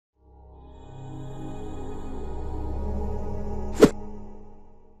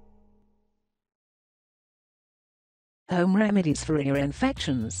Home remedies for ear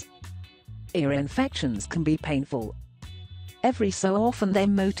infections. Ear infections can be painful. Every so often they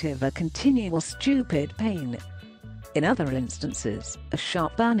motive a continual stupid pain. In other instances, a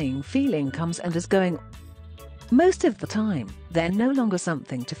sharp burning feeling comes and is going. Most of the time, they're no longer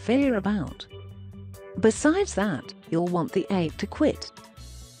something to fear about. Besides that, you'll want the ache to quit.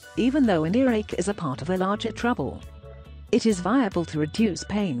 Even though an earache is a part of a larger trouble, it is viable to reduce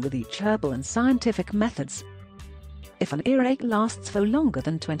pain with each herbal and scientific methods. If an earache lasts for longer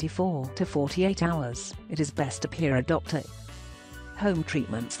than 24 to 48 hours, it is best to peer a doctor. Home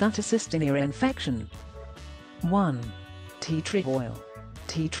treatments that assist in ear infection. 1. Tea tree oil.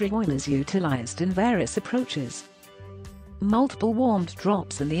 Tea tree oil is utilized in various approaches. Multiple warmed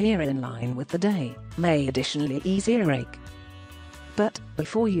drops in the ear in line with the day may additionally ease earache. But,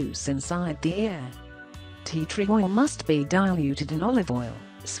 before use inside the ear, tea tree oil must be diluted in olive oil,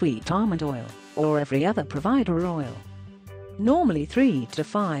 sweet almond oil, or every other provider oil. Normally 3 to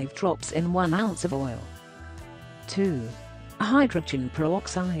 5 drops in 1 ounce of oil. 2. Hydrogen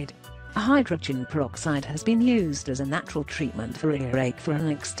peroxide. Hydrogen peroxide has been used as a natural treatment for earache for an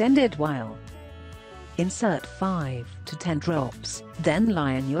extended while. Insert 5 to 10 drops, then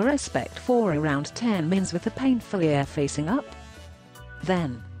lie in your respect for around 10 minutes with the painful ear facing up.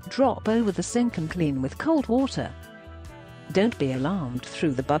 Then, drop over the sink and clean with cold water. Don't be alarmed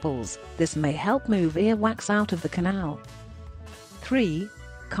through the bubbles, this may help move earwax out of the canal. 3.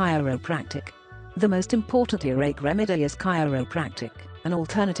 Chiropractic. The most important earache remedy is chiropractic, an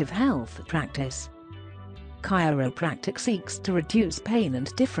alternative health practice. Chiropractic seeks to reduce pain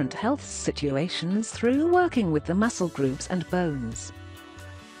and different health situations through working with the muscle groups and bones.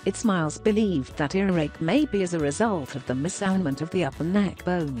 It's miles believed that earache may be as a result of the misalignment of the upper neck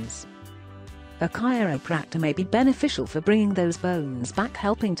bones. A chiropractor may be beneficial for bringing those bones back,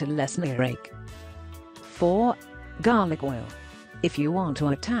 helping to lessen earache. 4. Garlic oil. If you want to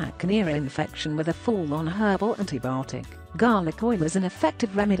attack an ear infection with a full-on herbal antibiotic, garlic oil is an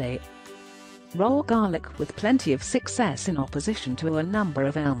effective remedy. Raw garlic with plenty of success in opposition to a number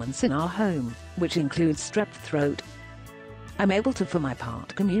of ailments in our home, which includes strep throat. I'm able to, for my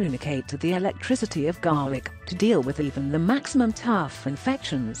part, communicate to the electricity of garlic to deal with even the maximum tough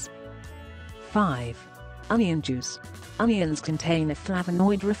infections. 5. Onion juice. Onions contain a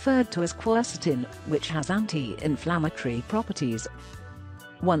flavonoid referred to as quercetin, which has anti-inflammatory properties.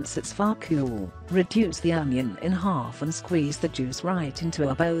 Once it's far cool, reduce the onion in half and squeeze the juice right into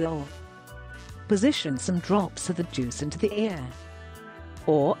a bowl. Position some drops of the juice into the ear.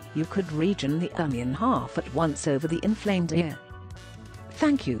 Or, you could region the onion half at once over the inflamed ear.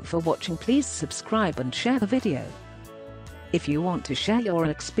 Thank you for watching. Please subscribe and share the video. If you want to share your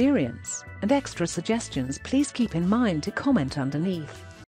experience and extra suggestions, please keep in mind to comment underneath.